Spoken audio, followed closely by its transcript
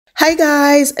Hi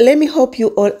guys, let me hope you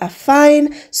all are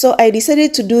fine. So I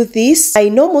decided to do this. I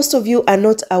know most of you are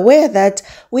not aware that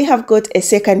we have got a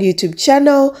second YouTube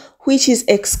channel which is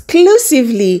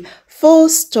exclusively for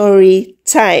story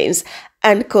times.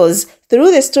 And cause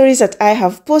through the stories that I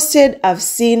have posted, I've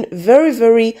seen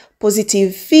very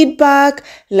positive feedback.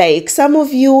 Like some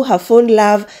of you have found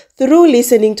love through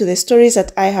listening to the stories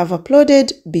that I have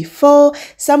uploaded before.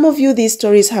 Some of you, these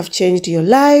stories have changed your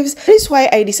lives. That is why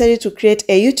I decided to create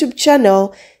a YouTube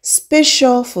channel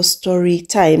special for story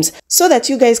times so that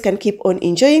you guys can keep on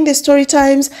enjoying the story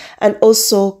times and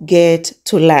also get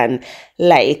to learn.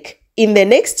 Like in the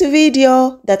next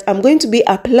video that I'm going to be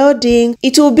uploading,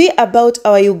 it will be about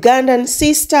our Ugandan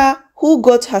sister who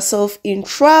got herself in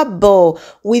trouble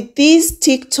with these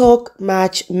TikTok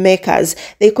matchmakers.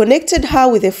 They connected her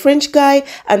with a French guy,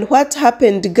 and what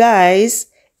happened, guys?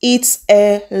 It's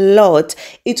a lot.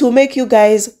 It will make you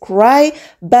guys cry,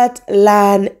 but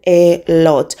learn a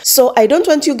lot. So I don't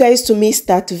want you guys to miss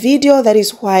that video. That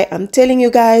is why I'm telling you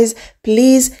guys,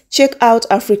 please check out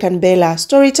African Bella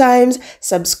Storytimes,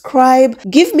 subscribe,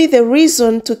 give me the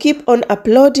reason to keep on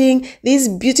uploading these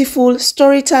beautiful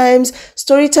storytimes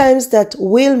that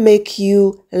will make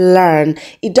you learn.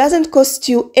 It doesn't cost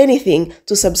you anything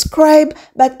to subscribe,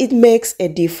 but it makes a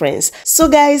difference. So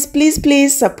guys,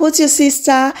 please support your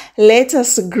sister. Let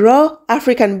us grow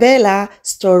African Bella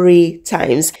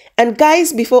Storytimes. And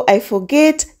guys, before I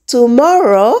forget,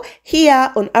 tomorrow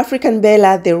here on African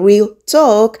Bella The Real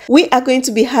Talk, we are going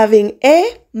to be having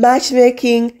a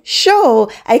matchmaking show.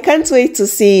 I can't wait to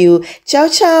see you. Ciao,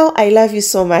 ciao. I love you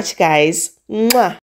so much, guys. Mwah.